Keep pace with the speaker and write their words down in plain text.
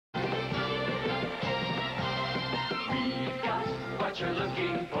what you're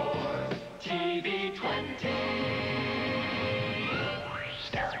looking for. TV 20.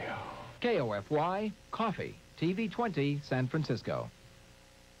 Stereo. KOFY, Coffee, TV 20, San Francisco.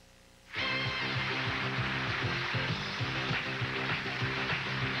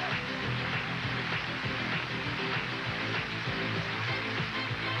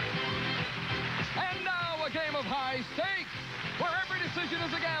 And now a game of high stakes, where every decision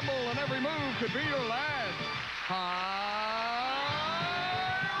is a gamble and every move could be your last. High rollers!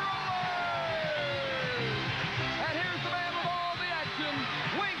 And here's the man with all the action,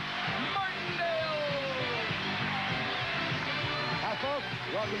 Wink Martindale. Hi, folks.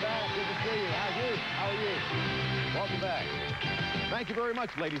 Welcome back. Good to see you. How's you? How are you? Welcome back. Thank you very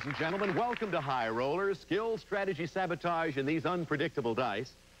much, ladies and gentlemen. Welcome to High Rollers. Skill, strategy, sabotage, and these unpredictable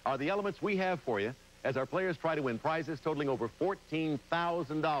dice are the elements we have for you as our players try to win prizes totaling over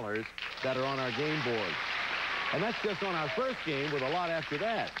 $14,000 that are on our game board. And that's just on our first game with a lot after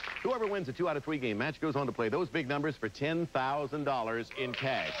that. Whoever wins a 2 out of 3 game match goes on to play those big numbers for $10,000 in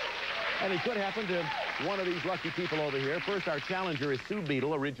cash. And it could happen to one of these lucky people over here. First, our challenger is Sue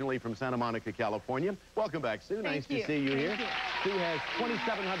Beadle, originally from Santa Monica, California. Welcome back, Sue. Nice to see you here. Sue has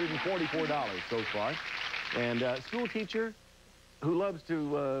 $2,744 so far. And school teacher who loves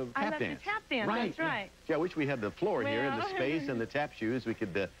to tap dance. To tap dance, right. That's right. Yeah, I wish we had the floor here and the space and the tap shoes. We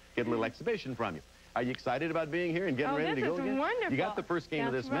could get a little exhibition from you. Are you excited about being here and getting ready to go again? Wonderful. You got the first game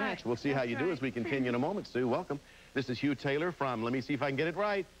of this match. We'll see how you do as we continue in a moment. Sue, welcome. This is Hugh Taylor from, let me see if I can get it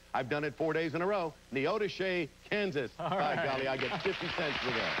right. I've done it 4 days in a row. Neodesha, Kansas. By golly, I get 50 cents for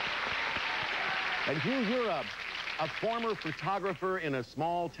that. And Hugh, you're a former photographer in a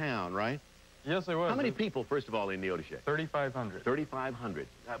small town, right? Yes, I was. How many people, first of all, in Neodesha? 3,500. 3,500.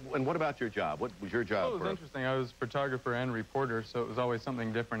 And what about your job? What was your job? Oh, it was interesting. I was photographer and reporter, so it was always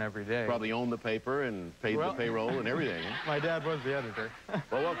something different every day. Probably owned the paper and paid the payroll and everything. Huh? My dad was the editor.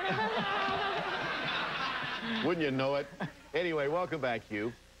 Well, wouldn't you know it? Anyway, welcome back,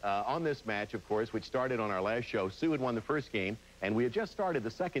 Hugh. On this match, of course, which started on our last show, Sue had won the first game, and we had just started the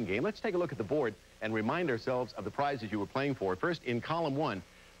second game. Let's take a look at the board and remind ourselves of the prizes you were playing for. First, in column 1,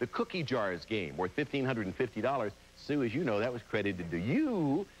 the cookie jars game, worth $1,550. Sue, as you know, that was credited to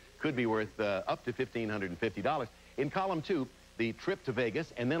you. Could be worth up to $1,550. In column 2, the trip to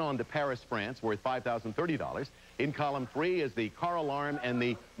Vegas and then on to Paris, France, worth $5,030. In column 3 is the car alarm and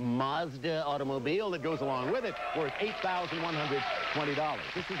the Mazda automobile that goes along with it, worth $8,120.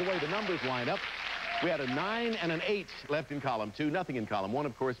 This is the way the numbers line up. We had a 9 and an 8 left in column 2, nothing in column 1,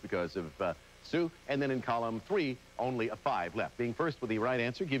 of course, because of Sue, and then in column 3, only a 5 left. Being first with the right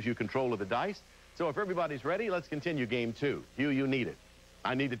answer gives you control of the dice. So if everybody's ready, let's continue game 2. Hugh, you need it.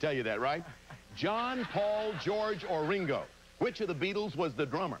 I need to tell you that, right? John, Paul, George, or Ringo? Which of the Beatles was the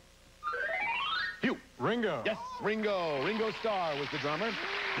drummer? Hugh. Ringo. Yes, Ringo. Ringo Starr was the drummer.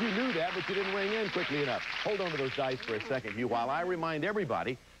 You knew that, but you didn't ring in quickly enough. Hold on to those dice for a second, Hugh. While I remind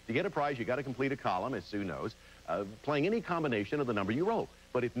everybody, to get a prize, you got to complete a column, as Sue knows, playing any combination of the number you roll.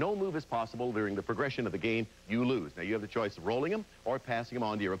 But if no move is possible during the progression of the game, you lose. Now, you have the choice of rolling them or passing them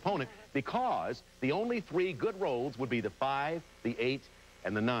on to your opponent, because the only 3 good rolls would be the 5, the 8,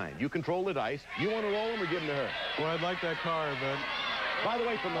 and the 9. You control the dice. You want to roll them or give them to her? Well, I'd like that car, but... By the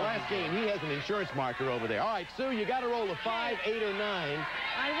way, from the last game, he has an insurance marker over there. All right, Sue, you got to roll a 5, 8, or 9.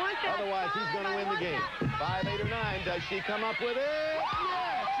 I want that. Otherwise, he's going to win the game. 5, 8, or 9. Does she come up with it?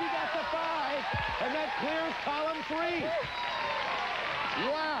 Yes, she got the 5, and that clears column 3.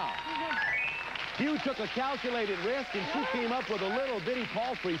 Wow. Hugh took a calculated risk, and she came up with a little bitty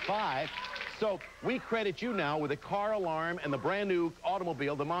paltry 5. So we credit you now with a car alarm and the brand new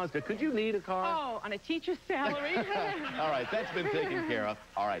automobile, the Mazda. Could you need a car? Oh, on a teacher's salary. All right, that's been taken care of.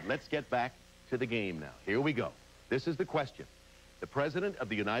 All right, let's get back to the game now. Here we go. This is the question. The President of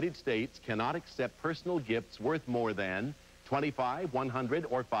the United States cannot accept personal gifts worth more than $25, $100,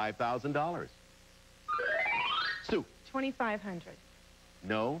 or $5,000. Sue. $2,500.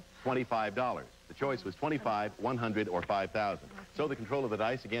 No, $25. The choice was $25, $100, or $5,000. So the control of the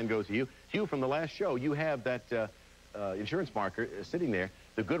dice again goes to you. Hugh, from the last show, you have that insurance marker sitting there.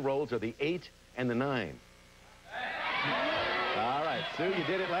 The good rolls are the 8 and the 9. All right, Sue, you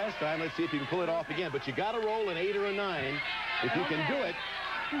did it last time. Let's see if you can pull it off again. But you got to roll an 8 or a 9. If you can do it,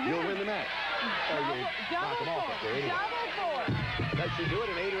 you'll win the match. Or you'll knock them off up there anyway. Double 4. Does she do it,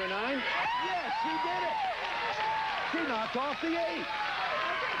 an 8 or a 9? Yes, she did it. She knocked off the 8.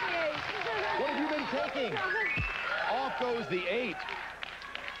 What have you been taking? Off goes the 8.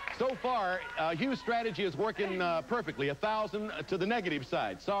 So far, Hugh's strategy is working perfectly. 1,000 to the negative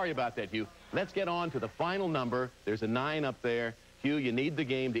side. Sorry about that, Hugh. Let's get on to the final number. There's a 9 up there. Hugh, you need the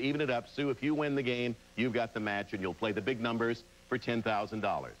game to even it up. Sue, if you win the game, you've got the match, and you'll play the big numbers for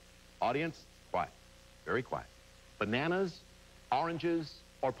 $10,000. Audience, quiet. Very quiet. Bananas, oranges,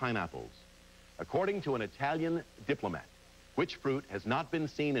 or pineapples? According to an Italian diplomat, which fruit has not been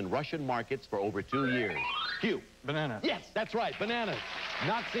seen in Russian markets for over 2 years? Hugh. Banana. Yes, that's right, bananas.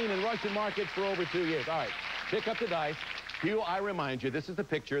 Not seen in Russian markets for over 2 years. All right, pick up the dice. Hugh, I remind you, this is the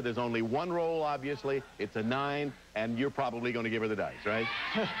picture. There's only one roll, obviously. It's a 9, and you're probably going to give her the dice, right?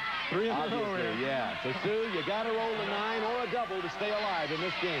 3 in a row. Obviously, yeah. So, Sue, you got to roll a 9 or a double to stay alive in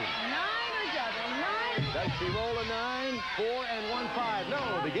this game. 9 or double? 9? Does she roll a 9, 4, and 1, 5?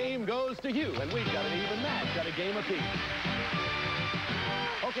 No, the game goes to Hugh, and we've got an even match. Got a game apiece.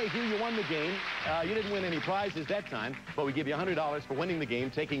 Okay, Hugh, you won the game. You didn't win any prizes that time, but we give you $100 for winning the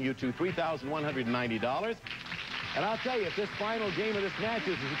game, taking you to $3,190. And I'll tell you, if this final game of this match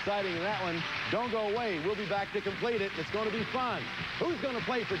is as exciting as that one, don't go away. We'll be back to complete it. It's going to be fun. Who's going to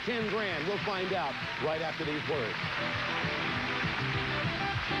play for 10 grand? We'll find out right after these words.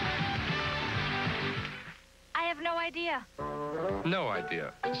 I have no idea. No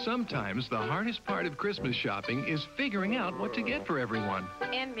idea. Sometimes the hardest part of Christmas shopping is figuring out what to get for everyone.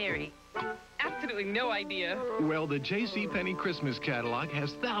 And Mary. Absolutely no idea. Well, the JCPenney Christmas catalog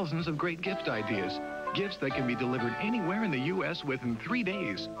has thousands of great gift ideas. Gifts that can be delivered anywhere in the U.S. within 3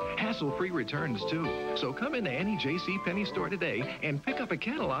 days. Hassle-free returns, too. So come into any JCPenney store today and pick up a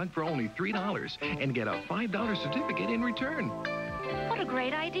catalog for only $3 and get a $5 certificate in return. What a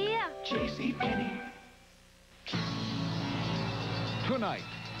great idea. JCPenney. Tonight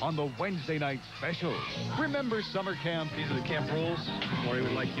on the Wednesday night special. Remember summer camp? These are the camp rules. Maury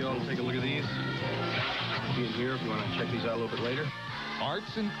would like you all to take a look at these. Be in here if you want to check these out a little bit later.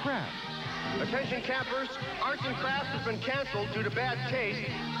 Arts and crafts. Attention campers, arts and crafts has been canceled due to bad taste.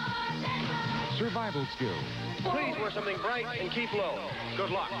 Survival skills. Please wear something bright and keep low. Good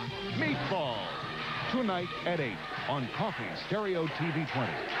luck. Meatball. Tonight at 8 on Coffee Stereo TV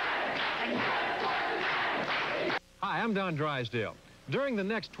 20. Hi, I'm Don Drysdale. During the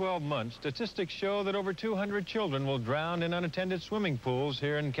next 12 months, statistics show that over 200 children will drown in unattended swimming pools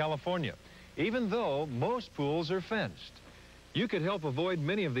here in California, even though most pools are fenced. You could help avoid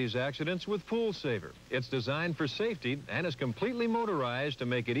many of these accidents with Pool Saver. It's designed for safety and is completely motorized to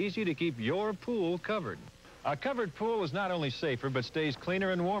make it easy to keep your pool covered. A covered pool is not only safer, but stays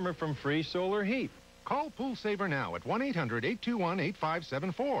cleaner and warmer from free solar heat. Call Pool Saver now at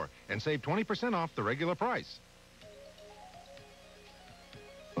 1-800-821-8574 and save 20% off the regular price.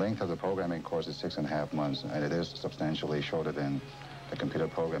 Length of the programming course is 6.5 months, and it is substantially shorter than the computer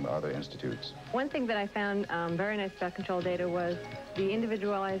program at other institutes. One thing that I found very nice about Control Data was the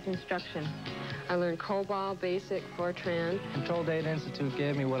individualized instruction. I learned COBOL, BASIC, Fortran. Control Data Institute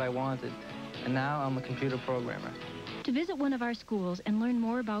gave me what I wanted, and now I'm a computer programmer. To visit one of our schools and learn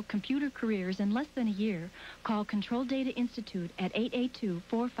more about computer careers in less than a year, call Control Data Institute at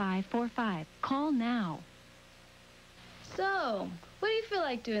 882-4545. Call now. So, what do you feel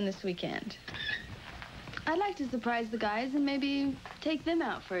like doing this weekend? I'd like to surprise the guys and maybe take them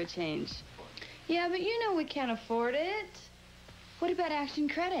out for a change. Yeah, but you know we can't afford it. What about Action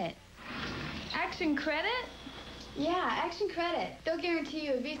Credit? Action Credit? Yeah, Action Credit. They'll guarantee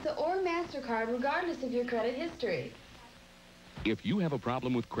you a Visa or MasterCard regardless of your credit history. If you have a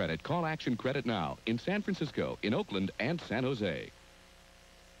problem with credit, call Action Credit now in San Francisco, in Oakland, and San Jose.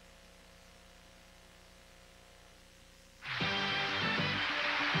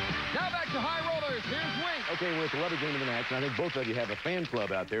 Now back to High Rollers. Here's Wink. Okay, we're at the rubber game of the match, and I think both of you have a fan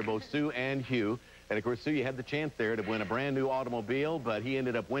club out there, both Sue and Hugh. And, of course, Sue, you had the chance there to win a brand-new automobile, but he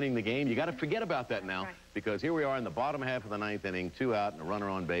ended up winning the game. You got to forget about that now, because here we are in the bottom half of the 9th inning, 2 out and a runner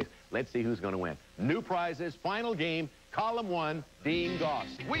on base. Let's see who's going to win. New prizes, final game, column 1, Dean Goss.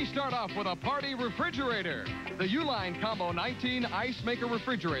 We start off with a party refrigerator. The Uline Combo 19 Ice Maker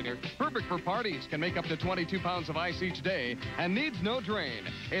Refrigerator, perfect for parties, can make up to 22 pounds of ice each day and needs no drain.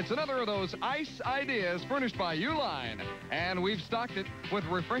 It's another of those ice ideas furnished by Uline. And we've stocked it with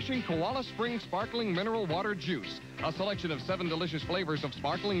refreshing Koala Spring Sparkling Mineral Water Juice, a selection of 7 delicious flavors of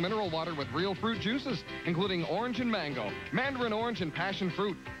sparkling mineral water with real fruit juices, including orange and mango, mandarin orange and passion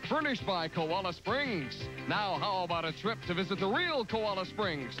fruit, furnished by Koala Springs. Now, how about a trip to visit the real Koala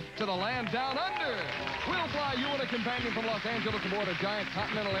Springs, to the land down under? We'll fly you and a companion from Los Angeles aboard a giant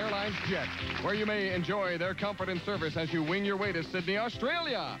Continental Airlines jet, where you may enjoy their comfort and service as you wing your way to Sydney,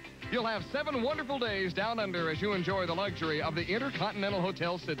 Australia. You'll have 7 wonderful days down under as you enjoy the luxury of the Intercontinental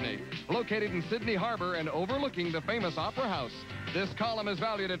Hotel Sydney, located in Sydney Harbor and overlooking the famous Opera House. This column is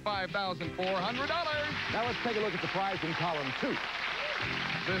valued at $5,400. Now let's take a look at the prize in column 2.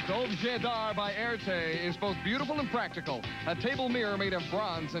 This objet d'art by Erte is both beautiful and practical. A table mirror made of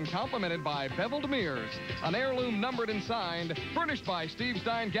bronze and complemented by beveled mirrors. An heirloom numbered and signed, furnished by Steve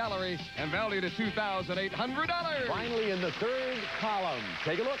Stein Gallery, and valued at $2,800. Finally, in the third column,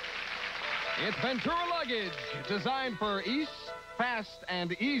 take a look. It's Ventura luggage, designed for ease, fast,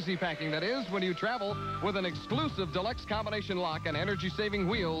 and easy packing. That is, when you travel with an exclusive deluxe combination lock and energy-saving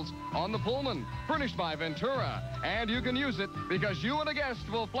wheels on the Pullman, furnished by Ventura. And you can use it because you and a guest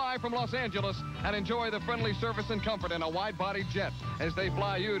will fly from Los Angeles and enjoy the friendly service and comfort in a wide-bodied jet as they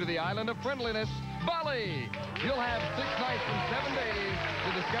fly you to the island of friendliness, Bali. You'll have 6 nights and 7 days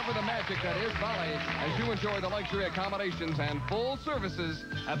to discover the magic that is Bali as you enjoy the luxury accommodations and full services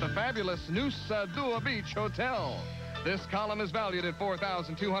at the fabulous Nusa Dua Beach Hotel. This column is valued at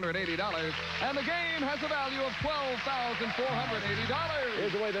 $4,280, and the game has a value of $12,480.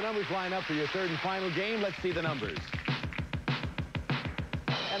 Here's the way the numbers line up for your third and final game. Let's see the numbers.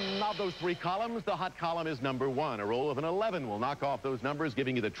 And of those 3 columns, the hot column is number 1. A roll of an 11 will knock off those numbers,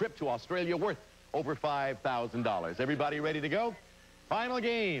 giving you the trip to Australia worth over $5,000. Everybody ready to go? Final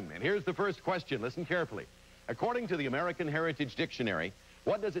game. And here's the first question. Listen carefully. According to the American Heritage Dictionary,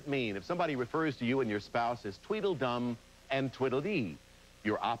 what does it mean if somebody refers to you and your spouse as Tweedledum and Twiddledee?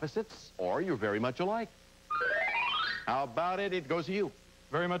 You're opposites or you're very much alike? How about it? It goes to you.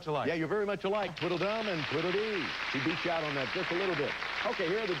 Very much alike. Yeah, you're very much alike. Tweedledum and Twiddledee. He beat you out on that just a little bit. Okay,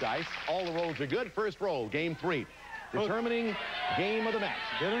 here are the dice. All the rolls are good. First roll, game 3. Determining game of the match.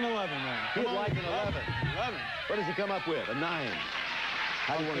 Get an 11, man. He'd like an 11. 11. What does he come up with? A 9.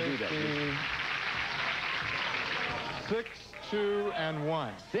 How do you want to do that? 6, 2, and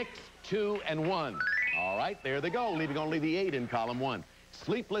 1. 6, 2, and 1. All right, there they go, leaving only the 8 in column 1.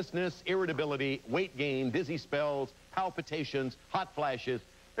 Sleeplessness, irritability, weight gain, dizzy spells, palpitations, hot flashes.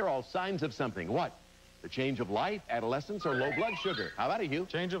 They're all signs of something. What? The change of life, adolescence, or low blood sugar? How about it, Hugh?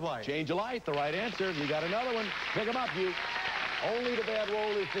 Change of life. Change of life, the right answer. You got another one. Pick them up, Hugh. Only the bad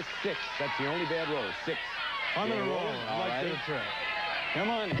roll is the 6. That's the only bad roll, 6. I'm going to roll. All I'd like right. to try. Come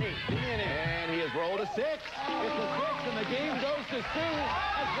on, 8. Give me an 8. And he has rolled a 6. It's a 6, and the game goes to Sue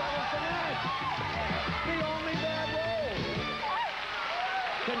as well as the match. The only bad roll.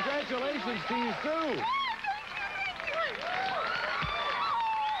 Congratulations to you, Sue.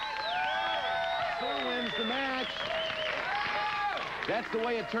 Sue wins the match. That's the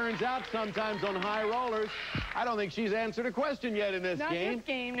way it turns out sometimes on high rollers. I don't think she's answered a question yet in this game. Not this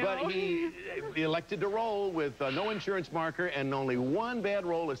game, no. But he elected to roll with no insurance marker and only 1 bad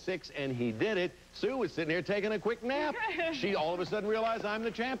roll, a 6, and he did it. Sue was sitting here taking a quick nap. She all of a sudden realized I'm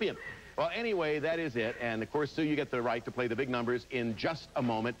the champion. Well, anyway, that is it. And, of course, Sue, you get the right to play the big numbers in just a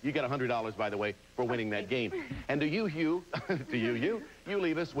moment. You get $100, by the way, for winning that game. And to you, Hugh, you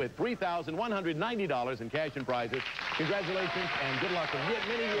leave us with $3,190 in cash and prizes. Congratulations and good luck and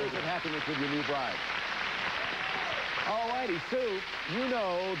many years of happiness with your new bride. All righty, Sue, you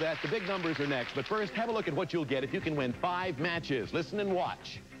know that the big numbers are next. But first, have a look at what you'll get if you can win 5 matches. Listen and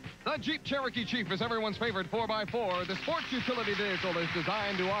watch. The Jeep Cherokee Chief is everyone's favorite 4x4. The sports utility vehicle is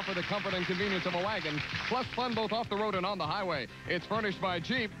designed to offer the comfort and convenience of a wagon, plus fun both off the road and on the highway. It's furnished by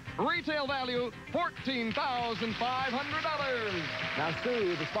Jeep. Retail value, $14,500. Now,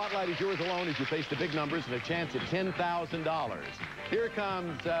 Sue, the spotlight is yours alone as you face the big numbers and a chance at $10,000. Here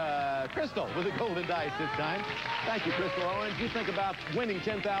comes Crystal with the golden dice this time. Thank you, Crystal Owens. You think about winning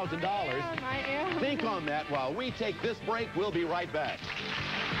 $10,000. I am. Think on that while we take this break. We'll be right back.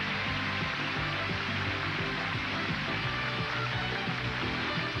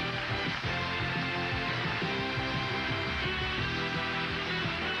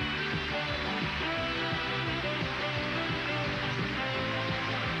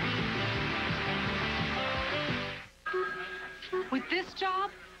 With this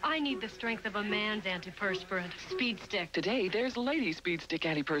job, I need the strength of a man's antiperspirant, Speed Stick. Today, there's Lady Speed Stick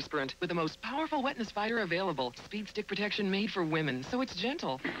Antiperspirant with the most powerful wetness fighter available. Speed Stick protection made for women, so it's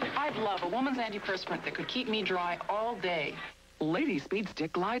gentle. I'd love a woman's antiperspirant that could keep me dry all day. Lady Speed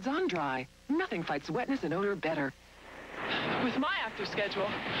Stick glides on dry. Nothing fights wetness and odor better. With my active schedule,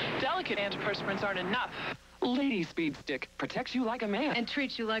 delicate antiperspirants aren't enough. Lady Speed Stick protects you like a man. And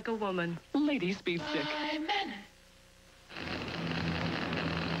treats you like a woman. Lady Speed Stick.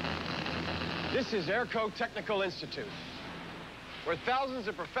 This is Airco Technical Institute, where thousands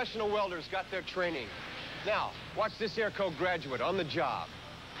of professional welders got their training. Now, watch this Airco graduate on the job.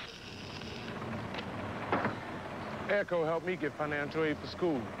 Airco helped me get financial aid for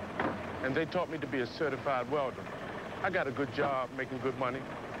school, and they taught me to be a certified welder. I got a good job making good money,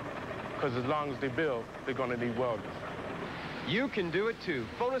 because as long as they build, they're going to need welders. You can do it too.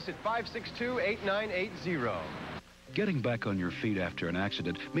 Phone us at 562-8980. Getting back on your feet after an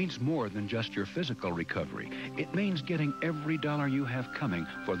accident means more than just your physical recovery. It means getting every dollar you have coming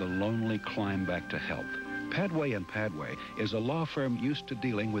for the lonely climb back to health. Padway & Padway is a law firm used to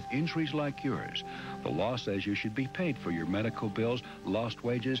dealing with injuries like yours. The law says you should be paid for your medical bills, lost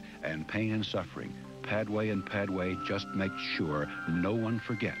wages, and pain and suffering. Padway & Padway just makes sure no one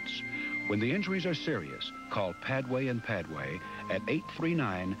forgets. When the injuries are serious, call Padway & Padway at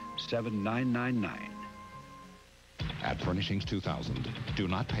 839-7999. At Furnishings 2000, do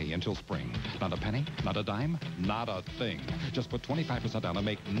not pay until spring. Not a penny, not a dime, not a thing. Just put 25% down and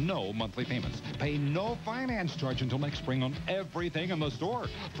make no monthly payments. Pay no finance charge until next spring on everything in the store.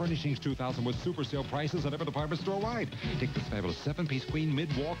 Furnishings 2000 with super sale prices at every department store wide. Take this fabulous 7-piece queen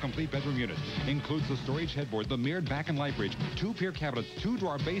mid-wall complete bedroom unit. Includes the storage headboard, the mirrored back and light bridge, 2 pier cabinets,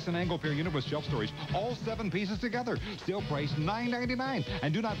 2-drawer base and angle pier unit with shelf storage. All 7 pieces together. Sale price $9.99.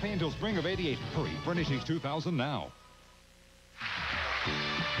 And do not pay until spring of '88. Hurry, Furnishings 2000 now.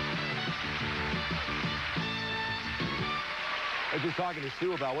 I was just talking to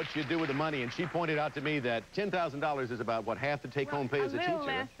Sue about what she'd do with the money, and she pointed out to me that $10,000 is about, what, half the take-home pay as a teacher? A little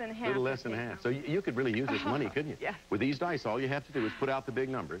less than half. A little less than half. So you could really use this money, couldn't you? Yeah. With these dice, all you have to do is put out the big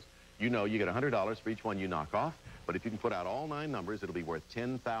numbers. You know you get $100 for each one you knock off, but if you can put out all 9 numbers, it'll be worth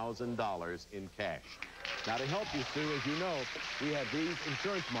 $10,000 in cash. Now, to help you, Sue, as you know, we have these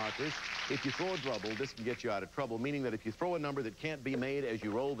insurance markers. If you throw a double, this can get you out of trouble, meaning that if you throw a number that can't be made as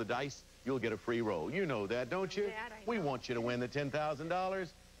you roll the dice, you'll get a free roll. You know that, don't you? Dad, we want you to win the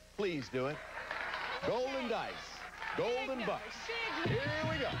 $10,000. Please do it. Golden dice. Golden bucks. Here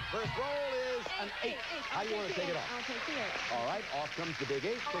we go. First roll is an 8. How do you want to take it off? I'll take the 8. All right, off comes the big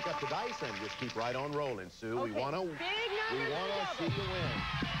 8. Pick up the dice and just keep right on rolling, Sue. Okay. We want to see you win.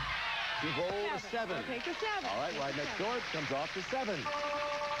 She rolled a 7. I'll take the 7. All right, right next door, it comes off to 7.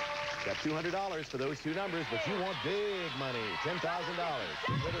 Got $200 for those 2 numbers, but you want big money, $10,000. Get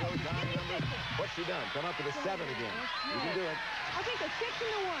rid of those 9 numbers. What's she done? Come up with a 7 again. You can do it. I'll take a 6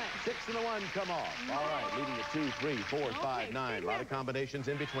 and a 1. 6 and a 1, come off. All right, leaving at 2, 3, 4, 5, 9. A lot of combinations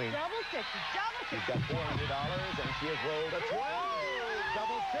in between. Double 6s. Double 6s. She's got $400, and she has rolled a 12.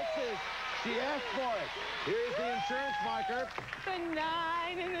 Double 6s. She asked for it. Here's the insurance marker. The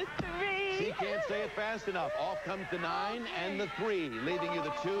 9 and the 3. She can't say it fast enough. Off comes the 9 and the 3, leaving you the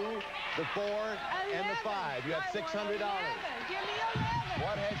 2, the 4, and the 5. You have $600. Give me 11.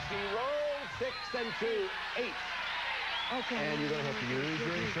 What has she rolled? 6 and 2, 8. Okay. And you're going to have to use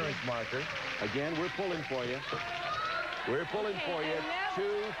your insurance marker. Again, we're pulling for you. We're pulling for you. 2,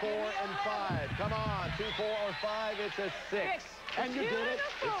 4, and 5. Come on. 2, 4, or 5. It's a 6. And you did it.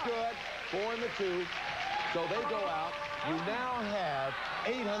 It's good. 4 and the 2. So they go out. You now have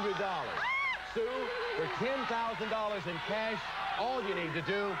 $800. Sue, for $10,000 in cash, all you need to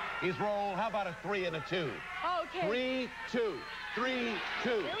do is roll, how about a 3 and a 2? Okay. 3, 2. 3, 2.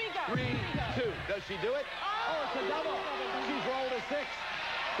 Here we go. 3, 2. Does she do it? Oh, it's a double. She's rolled a 6.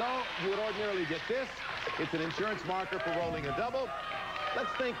 So you would ordinarily get this. It's an insurance marker for rolling a double.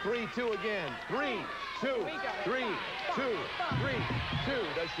 Let's think 3, 2 again. 3, 2, 3, 2, 3, 2.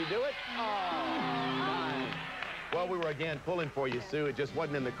 Does she do it? Oh, 9. Well, we were again pulling for you, Sue. It just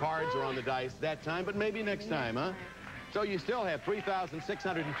wasn't in the cards or on the dice that time, but maybe next time, huh? So you still have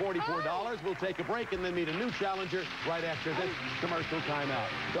 $3,644. We'll take a break and then meet a new challenger right after this commercial timeout.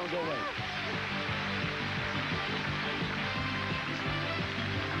 Don't go away.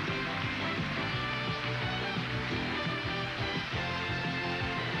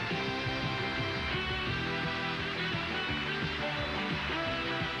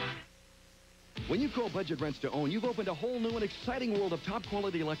 When you call Budget Rents to Own, you've opened a whole new and exciting world of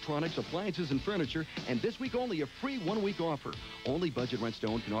top-quality electronics, appliances, and furniture, and this week only a free 1-week offer. Only Budget Rents to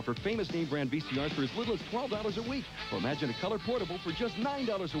Own can offer famous name-brand VCRs for as little as $12 a week, or imagine a color portable for just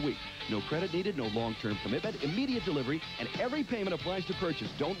 $9 a week. No credit needed, no long-term commitment, immediate delivery, and every payment applies to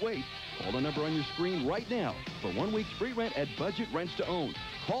purchase. Don't wait. Call the number on your screen right now for 1 week's free rent at Budget Rents to Own.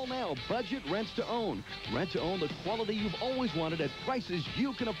 Call now, Budget Rents to Own. Rent to own the quality you've always wanted at prices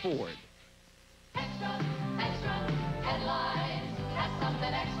you can afford. Extra, extra, Headlines, that's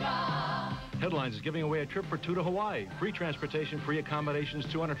something extra. Headlines is giving away a trip for 2 to Hawaii. Free transportation, free accommodations,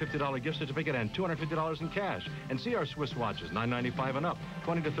 $250 gift certificate, and $250 in cash. And see our Swiss watches, $9.95 and up.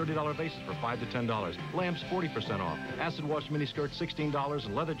 $20 to $30 basis for $5 to $10. Lamps, 40% off. Acid wash miniskirts, $16.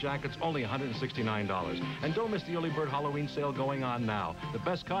 And leather jackets, only $169. And don't miss the early bird Halloween sale going on now. The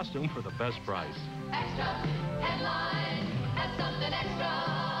best costume for the best price. Extra, Headlines, that's something extra.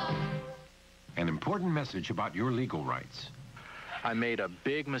 An important message about your legal rights. I made a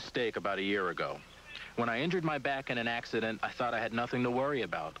big mistake about a year ago. When I injured my back in an accident, I thought I had nothing to worry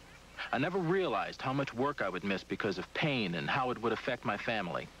about. I never realized how much work I would miss because of pain and how it would affect my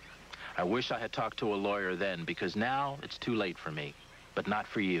family. I wish I had talked to a lawyer then, because now it's too late for me, but not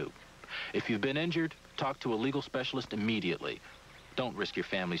for you. If you've been injured, talk to a legal specialist immediately. Don't risk your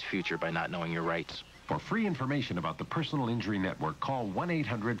family's future by not knowing your rights. For free information about the Personal Injury Network, call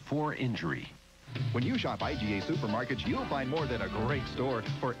 1-800-4INJURY. When you shop IGA supermarkets, you'll find more than a great store.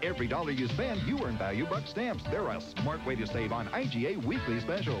 For every dollar you spend, you earn value buck stamps. They're a smart way to save on IGA weekly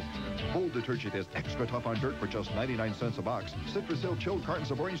specials. Bold detergent is extra tough on dirt for just 99 cents a box. Citrus-Hill chilled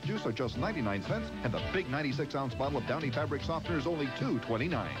cartons of orange juice are just 99 cents. And the big 96-ounce bottle of Downy fabric softener is only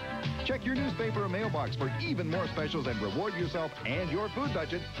 $2.29. Check your newspaper or mailbox for even more specials and reward yourself and your food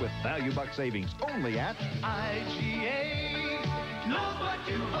budget with value buck savings only at IGA knows what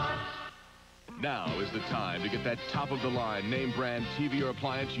you want. Now is the time to get that top-of-the-line name-brand TV or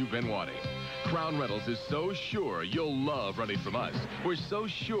appliance you've been wanting. Crown Rentals is so sure you'll love renting from us. We're so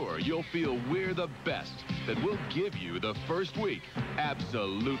sure you'll feel we're the best that we'll give you the first week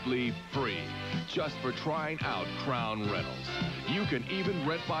absolutely free, just for trying out Crown Rentals. You can even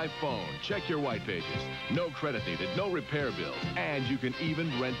rent by phone. Check your white pages. No credit needed, no repair bills, and you can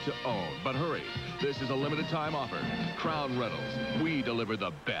even rent to own. But hurry, this is a limited time offer. Crown Rentals, we deliver the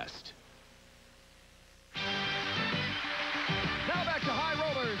best. Now back to high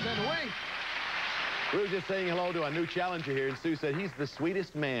rollers and wing. We were just saying hello to our new challenger here, and Sue said he's the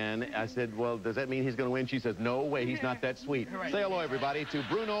sweetest man. I said, well, does that mean he's going to win? She says, no way, he's not that sweet. Right. Say hello, everybody, to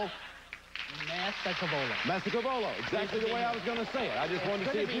Bruno Masticovolo. Exactly the way I was going to say it. I just wanted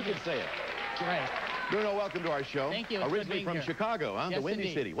to see if you could say it. Right. Bruno, welcome to our show. Thank you. Originally from Chicago, huh? Yes, The Windy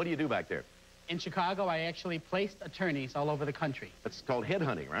indeed. City. What do you do back there? In Chicago, I actually placed attorneys all over the country. That's called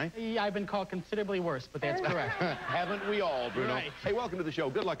headhunting, right? Yeah, I've been called considerably worse, but that's correct. Haven't we all, Bruno? Right. Hey, welcome to the show.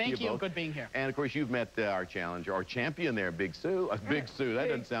 Good luck to you both. Thank you. Good being here. And, of course, you've met our challenger, our champion there, Big Sue. Big Sue. That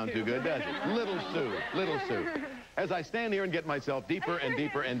doesn't sound too good, does it? Little Sue. Little Sue. As I stand here and get myself deeper and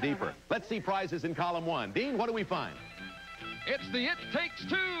deeper and deeper. Let's see prizes in column one. Dean, what do we find? It's the It Takes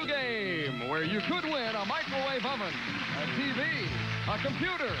Two game, where you could win a microwave oven, a TV, a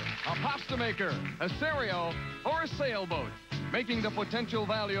computer, a pasta maker, a stereo, or a sailboat, making the potential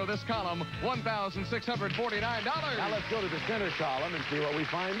value of this column $1,649. Now let's go to the center column and see what we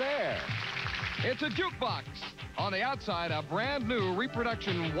find there. It's a jukebox. On the outside, a brand new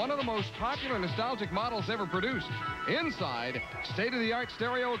reproduction, one of the most popular nostalgic models ever produced. Inside, state-of-the-art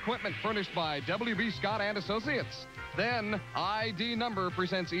stereo equipment furnished by W.B. Scott and Associates. Then, ID Number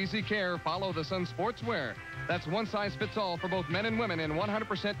presents Easy Care, Follow the Sun Sportswear. That's one size fits all for both men and women in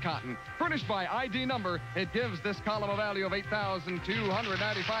 100% cotton. Furnished by ID Number, it gives this column a value of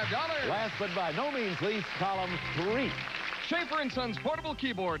 $8,295. Last but by no means least, column 3. Schaefer & Sons portable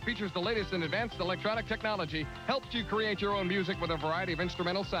keyboard features the latest in advanced electronic technology, helps you create your own music with a variety of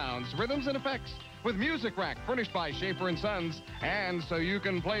instrumental sounds, rhythms, and effects. With music rack furnished by Schaefer & Sons, and so you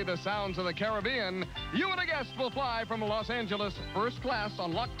can play the sounds of the Caribbean, you and a guest will fly from Los Angeles first class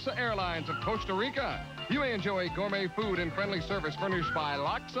on Loxa Airlines of Costa Rica. You may enjoy gourmet food and friendly service furnished by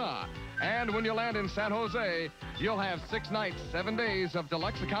Loxa. And when you land in San Jose, you'll have 6 nights, 7 days of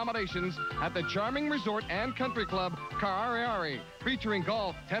deluxe accommodations at the charming resort and country club Carariari, featuring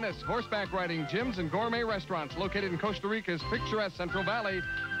golf, tennis, horseback riding, gyms, and gourmet restaurants located in Costa Rica's picturesque Central Valley.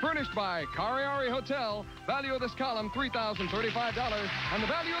 Furnished by Carariari Hotel. Value of this column, $3,035. And the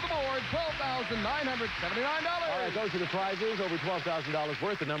value of the board, $12,979. All right, those are the prizes, over $12,000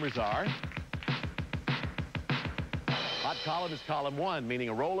 worth. The numbers are... Hot column is column 1, meaning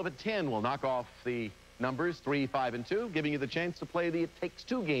a roll of a 10 will knock off the numbers 3, 5, and 2, giving you the chance to play the It Takes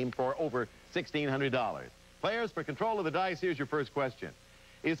Two game for over $1,600. Players, for control of the dice, here's your first question.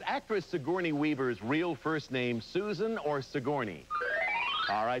 Is actress Sigourney Weaver's real first name Susan or Sigourney?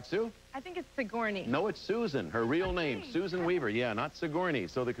 All right, Sue? I think it's Sigourney. No, it's Susan. Her real name, Susan Weaver. Yeah, not Sigourney.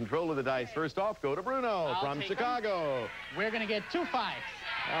 So the control of the dice, first off, go to Bruno from Chicago. We're going to get 2 5s.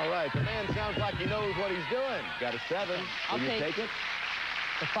 All right, the man sounds like he knows what he's doing. Got a 7. I'll Will you take it?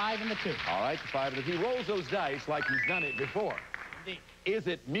 The 5 and the 2. All right, the 5 and the 2. He rolls those dice like he's done it before. Indeed. Is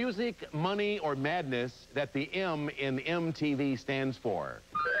it music, money, or madness that the M in MTV stands for?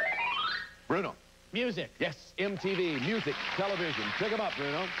 Bruno. Music. Yes, MTV, music, television. Pick them up,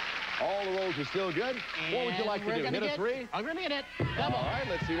 Bruno. All the rolls are still good. What would you like to do? Hit a 3? I'm going to hit it. Double. All right,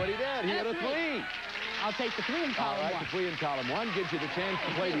 let's see what he did. He hit a 3. I'll take the 3 in column 1. All right, the 3 in column 1 gives you the chance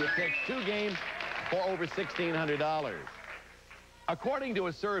to play the It Takes Two game for over $1,600. According to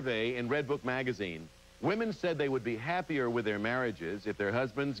a survey in Red Book magazine, women said they would be happier with their marriages if their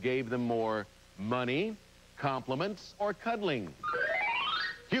husbands gave them more money, compliments, or cuddling.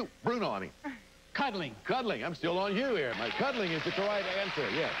 Hugh, Bruno, I mean. Cuddling. Cuddling. I'm still on Hugh here. My cuddling is the correct answer,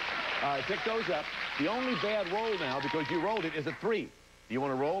 yes. All right, pick those up. The only bad roll now, because you rolled it, is a 3. Do you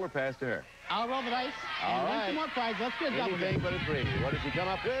want to roll or pass to her? I'll roll the dice. All and right. win some more prizes. Let's get a double. Anything but a 3. What does he come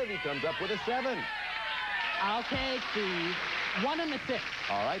up with? He comes up with a 7. I'll take the 1 and the 6.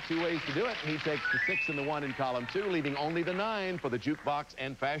 All right, 2 ways to do it. He takes the 6 and the 1 in column 2, leaving only the 9 for the jukebox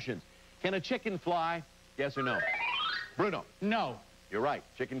and fashions. Can a chicken fly? Yes or no? Bruno? No. You're right.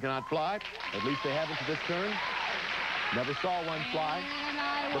 Chicken cannot fly. At least they haven't to this turn. Never saw one fly.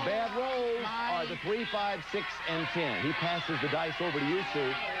 The bad rolls are the 3, 5, 6, and 10. He passes the dice over to you,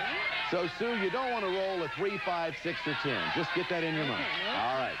 Sue. So, Sue, you don't want to roll a 3, 5, 6, or 10. Just get that in your mind.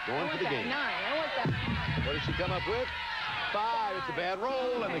 All right, going for the game. 9. I want that. What does she come up with? 5. It's a bad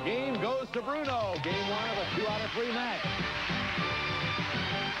roll, and the game goes to Bruno. Game 1 of a 2 out of 3 match.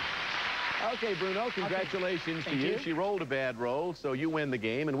 Okay, Bruno, congratulations to you. She rolled a bad roll, so you win the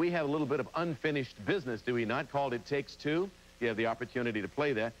game. And we have a little bit of unfinished business, do we not, called It Takes Two. You have the opportunity to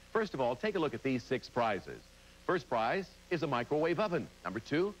play that. First of all, take a look at these 6 prizes. First prize is a microwave oven. Number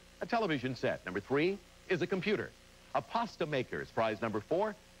 2, a television set. Number 3 is a computer. A pasta maker is prize number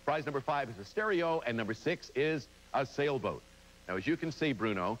 4. Prize number 5 is a stereo. And number 6 is a sailboat. Now, as you can see,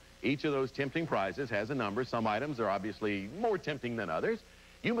 Bruno, each of those tempting prizes has a number. Some items are obviously more tempting than others.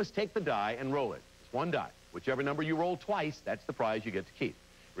 You must take the die and roll it. It's 1 die. Whichever number you roll twice, that's the prize you get to keep.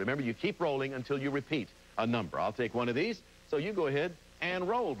 Remember, you keep rolling until you repeat a number. I'll take one of these, so you go ahead and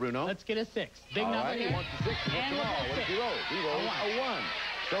roll, Bruno. Let's get a 6. Big number right, here. He wants the 6. And What did he roll? He rolled a 1.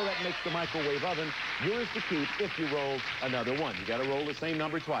 So that makes the microwave oven yours to keep if you roll another 1. You got to roll the same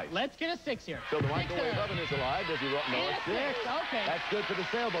number twice. Let's get a 6 here. So the microwave oven is alive. Does he roll? No, And it's 6. Okay. That's good for the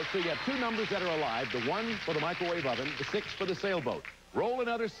sailboat. So you have 2 numbers that are alive. The 1 for the microwave oven, the 6 for the sailboat. Roll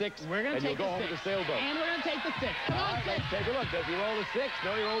another 6, We're gonna and you'll take go home with the sailboat. And we're going to take the 6. Come on, 6. Let's take a look. Does he roll a 6?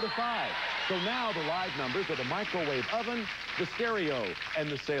 No, he rolled a 5. So now the live numbers are the microwave oven, the stereo, and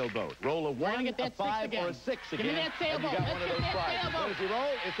the sailboat. Roll a 1, get that a 5, 6 again. or a 6 again. Give me that sailboat. And you got Let's one of get those that prizes. sailboat. What does he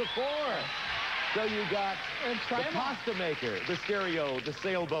roll? It's a 4. So you got the pasta maker, the stereo, the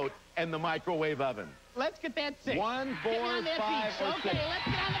sailboat, and the microwave oven. Let's get that 6. 1, 4, Get me on that 5, beach. or 6. Okay, let's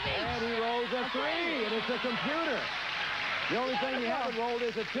get on the beach. And he rolls a 3, and it's a computer. The only thing you haven't rolled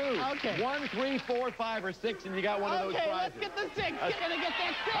is a 2. Okay. 1, 3, 4, 5, or 6, and you got one of those Okay, prizes. let's get the 6. You're going to get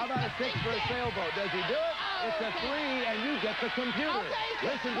that 6. How about a 6 for a sailboat? Does he do it? It's a 3, and you get the computer.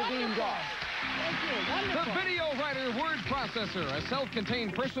 Listen to Dean Goff. Thank you. The Video Writer Word Processor, a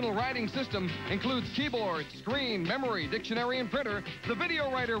self-contained personal writing system, includes keyboard, screen, memory, dictionary, and printer. The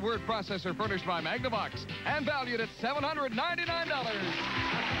Video Writer Word Processor furnished by Magnavox and valued at $799.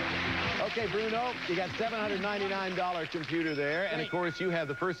 Okay, Bruno, you got $799 computer there. And, of course, you have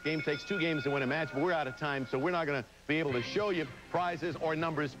the first game. Takes 2 games to win a match, but we're out of time, so we're not going to be able to show you prizes or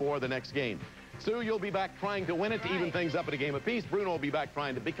numbers for the next game. Sue, you'll be back trying to win it to even things up at a game apiece. Bruno will be back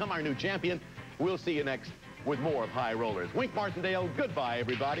trying to become our new champion. We'll see you next with more of High Rollers. Wink Martindale, goodbye,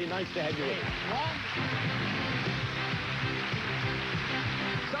 everybody. Nice to have you with us.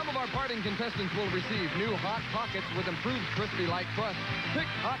 Some of our parting contestants will receive new Hot Pockets with improved crispy-like crust. Pick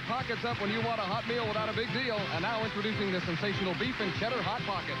Hot Pockets up when you want a hot meal without a big deal. And now introducing the sensational beef and cheddar Hot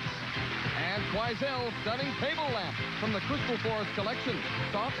Pockets. And Quaizel's stunning table lamp from the Crystal Forest collection.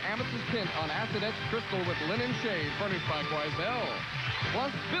 Soft amethyst tint on acid-etched crystal with linen shade, furnished by Quaizel.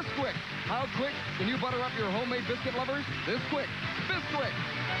 Plus Bisquick. How quick can you butter up your homemade biscuit lovers? This quick. Bisquick.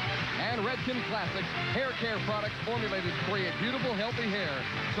 And Redken Classics, hair care products formulated to create beautiful, healthy hair.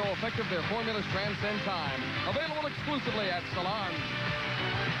 So effective their formulas transcend time. Available exclusively at salons.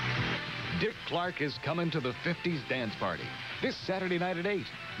 Dick Clark is coming to the 50s dance party this Saturday night at 8.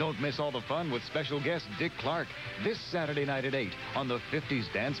 Don't miss all the fun with special guest Dick Clark this Saturday night at 8 on the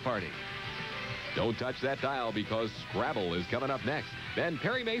 50s dance party. Don't touch that dial because Scrabble is coming up next. Then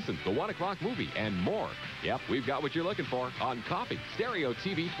Perry Mason, the 1 o'clock movie, and more. Yep, we've got what you're looking for on Coffee Stereo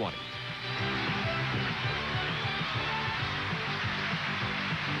TV 20.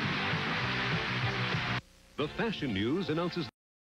 The Fashion News announces